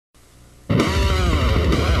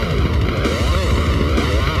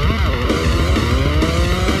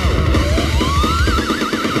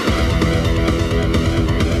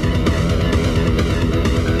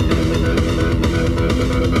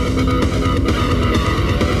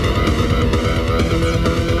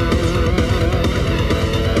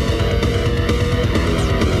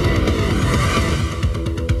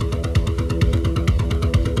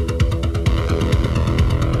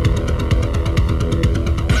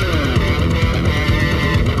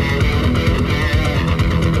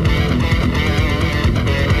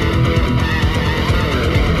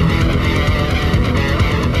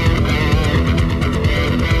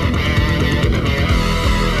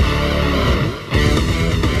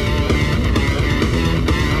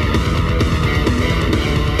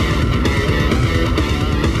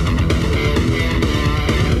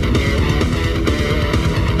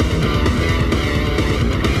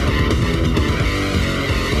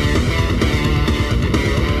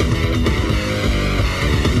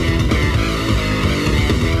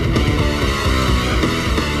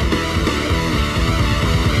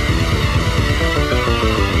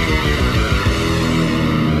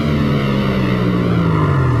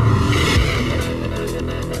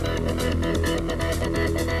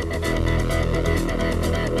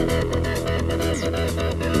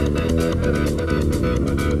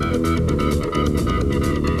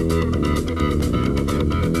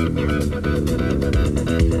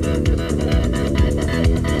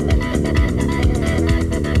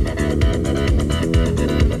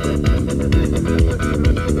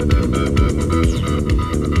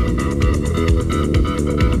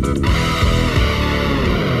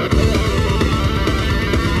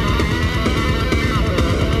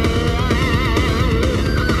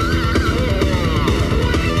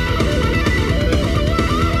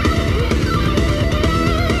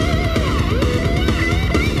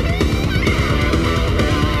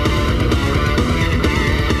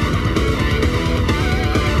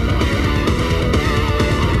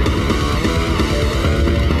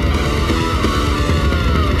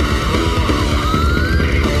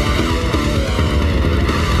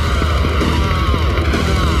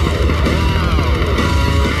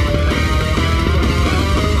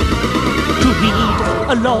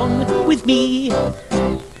along with me.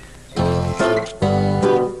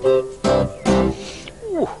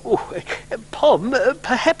 Pom,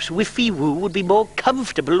 perhaps Whiffy-Woo would be more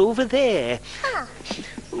comfortable over there. Ah.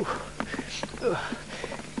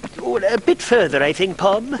 A bit further, I think,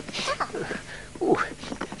 Pom.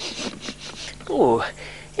 Oh,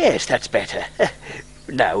 yes, that's better.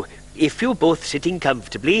 Now, if you're both sitting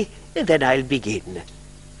comfortably, then I'll begin.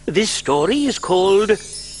 This story is called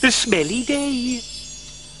The Smelly Day.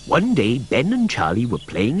 One day, Ben and Charlie were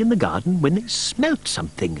playing in the garden when they smelt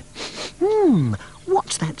something.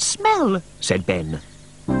 What's that smell? Said Ben.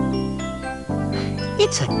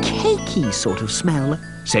 It's a cakey sort of smell,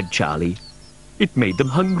 said Charlie. It made them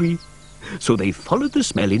hungry, so they followed the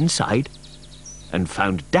smell inside and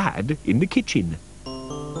found Dad in the kitchen.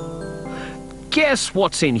 Guess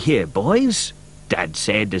what's in here, boys? Dad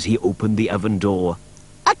said as he opened the oven door.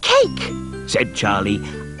 A cake, said Charlie.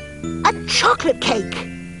 A chocolate cake,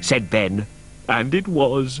 said Ben. And it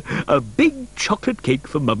was a big chocolate cake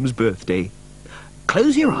for Mum's birthday.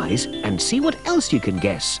 Close your eyes and see what else you can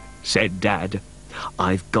guess, said Dad.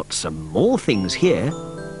 I've got some more things here.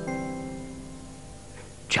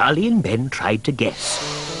 Charlie and Ben tried to guess.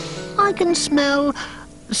 I can smell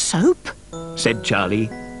soap, said Charlie.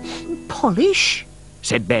 Polish,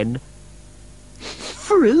 said Ben.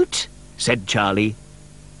 Fruit, said Charlie.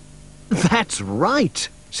 That's right,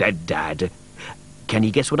 said Dad. Can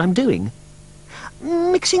you guess what I'm doing?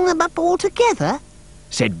 Mixing them up all together,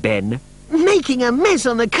 said Ben. Making a mess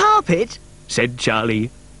on the carpet, said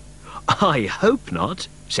Charlie. I hope not,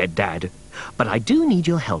 said Dad. But I do need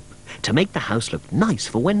your help to make the house look nice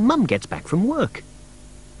for when Mum gets back from work.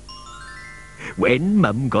 When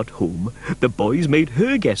Mum got home, the boys made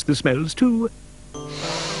her guess the smells too.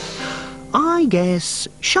 I guess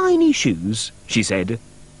shiny shoes, she said.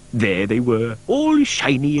 There they were, all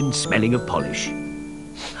shiny and smelling of polish.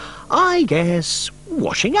 I guess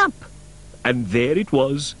washing up. And there it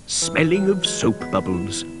was, smelling of soap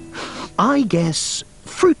bubbles. I guess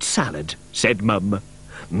fruit salad, said Mum.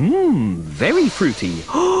 Very fruity.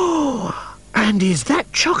 Oh, and is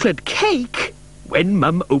that chocolate cake? When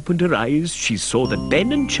Mum opened her eyes, she saw that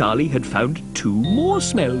Ben and Charlie had found 2 more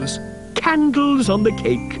smells. Candles on the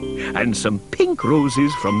cake and some pink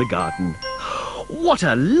roses from the garden. What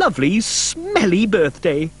a lovely, smelly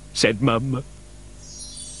birthday, said Mum.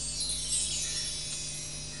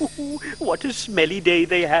 What a smelly day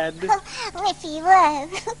they had. Whiffy-Woo.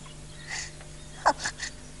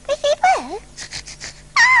 Whiffy-Woo.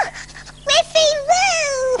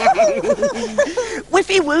 Whiffy-Woo!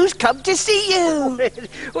 Whiffy-Woo's come to see you.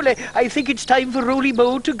 Well, I think it's time for Roly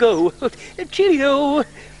Mo to go. Cheerio.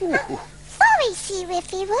 Florrie see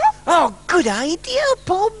Whiffy-Woo. Oh, good idea,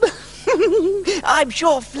 Bob. I'm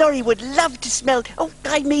sure Florrie would love to smell,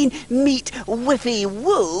 meet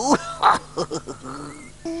Whiffy-Woo.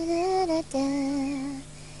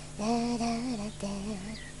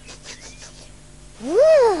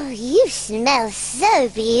 Ooh, you smell so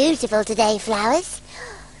beautiful today, flowers.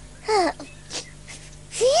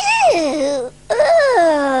 Phew!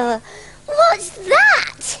 Ooh, what's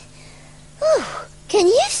that? Ooh, can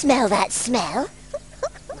you smell that smell?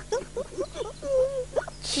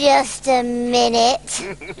 Just a minute.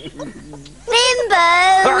 Bimbo!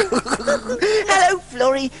 Hello,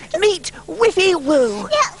 Florrie. Meet Whiffy-Woo.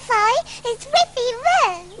 Yeah, Florrie, it's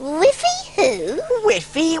Whiffy-Woo. Whiffy who?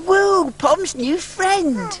 Whiffy-Woo, Pom's new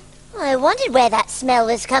friend. I wondered where that smell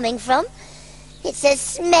was coming from. It's a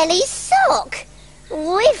smelly sock.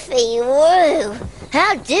 Whiffy-Woo.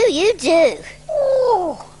 How do you do?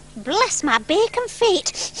 Oh, bless my bacon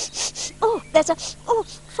feet. Oh, there's a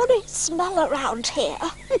funny smell around here.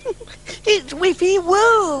 It's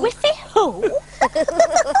Whiffy-Woo. Whiffy who?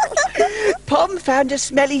 Pom found a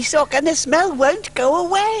smelly sock and the smell won't go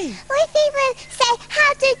away. Whiffy-Woo, say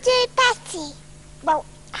how do you do, Betty? Well,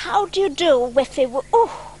 how do you do, Whiffy?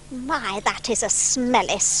 Oh, my, that is a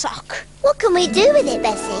smelly sock. What can we do with it,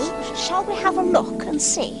 Bessie? Shall we have a look and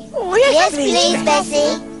see? Oh, Yes, please,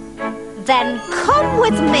 Bessie. Then come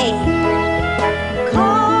with me.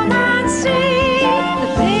 Come and see the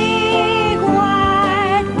big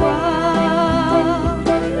white world.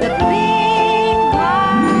 The big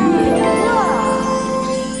white world.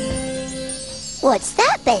 What's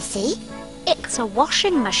that, Bessie? It's a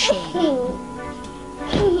washing machine.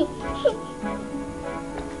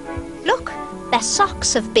 Look, their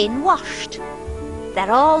socks have been washed.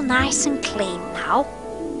 They're all nice and clean now.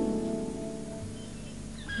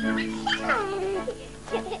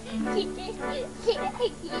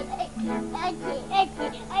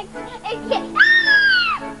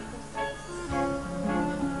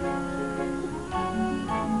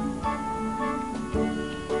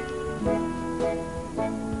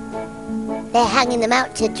 They're hanging them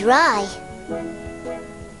out to dry.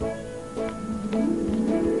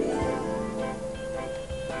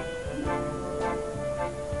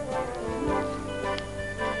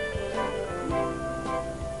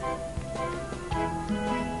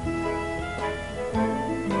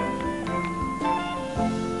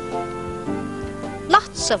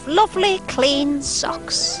 Lots of lovely clean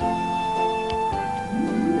socks.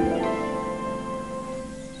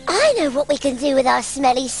 I know what we can do with our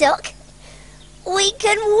smelly sock. We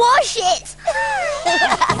can wash it!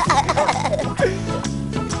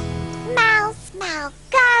 Smell, smell,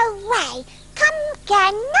 go away. Come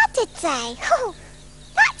again another day. Oh,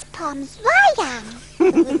 that's Pom's rhyme.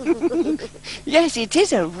 Yes, it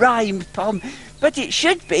is a rhyme, Pom, but it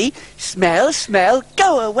should be smell, smell,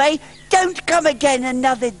 go away, don't come again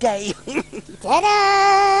another day.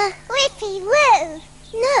 Ta-da! Whiffy-woo.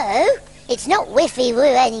 No, it's not whiffy-woo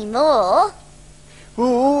anymore.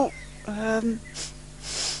 Oh,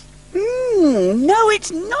 no,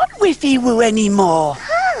 it's not Whiffy-woo anymore.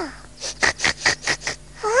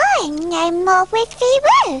 Oh, no more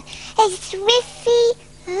Whiffy-woo. It's Whiffy-woo.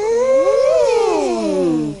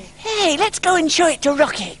 Hey, let's go and show it to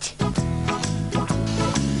Rocket.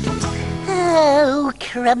 Oh,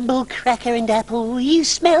 Crumble, Cracker and Apple, you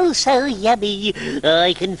smell so yummy.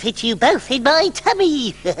 I can fit you both in my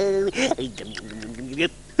tummy.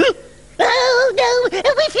 Oh, no,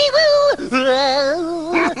 Whiffy-woo!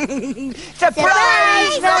 Oh.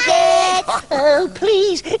 Surprise, Rocket! Oh,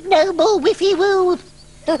 please, no more Whiffy-woo.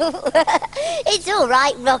 It's all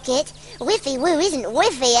right, Rocket. Whiffy-woo isn't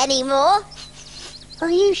whiffy anymore.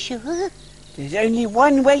 Are you sure? There's only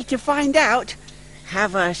one way to find out.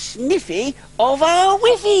 Have a sniffy of our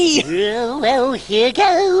Whiffy. Oh, well, here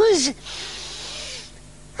goes.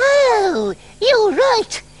 Oh, you're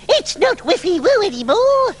right. It's not Whiffy-woo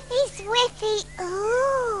anymore. It's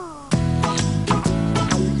Whiffy-oo.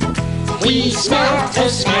 We smell to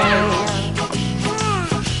smell.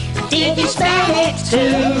 Did you smell it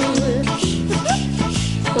too?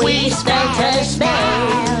 We smell to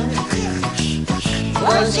smell.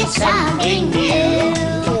 Was it something new?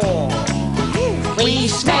 We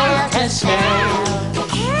smell to smell.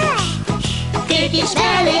 Did you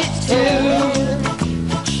smell it too?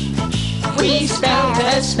 We smell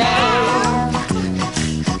to smell.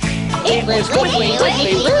 It was Whiffy,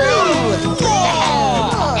 Whiffy-woo.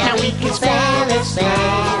 Now we can smell a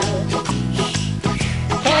smell.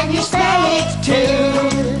 Can you smell it too?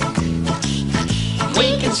 We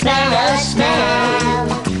can smell a smell.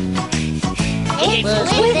 It was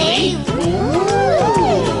Whiffy-woo.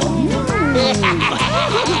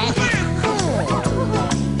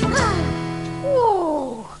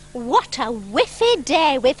 Oh, what a whiffy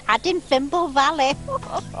day we've had in Thimble Valley.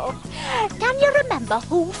 Can you remember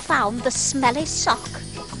who found the smelly sock?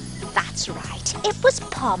 That's right, it was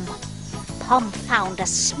Pom. Pom found a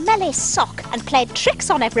smelly sock and played tricks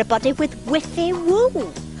on everybody with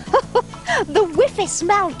Whiffy-woo. The whiffy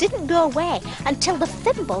smell didn't go away until the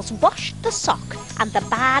thimbles washed the sock and the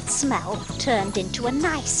bad smell turned into a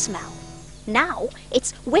nice smell. Now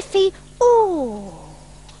it's Whiffy-oo.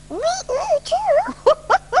 Me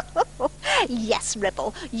too. Yes,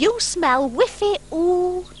 Ribble, you smell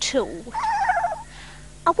Whiffy-oo too.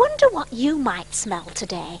 I wonder what you might smell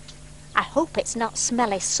today. I hope it's not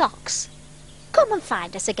smelly socks. Come and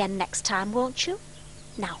find us again next time, won't you?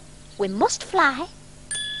 Now, we must fly.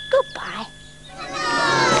 Goodbye.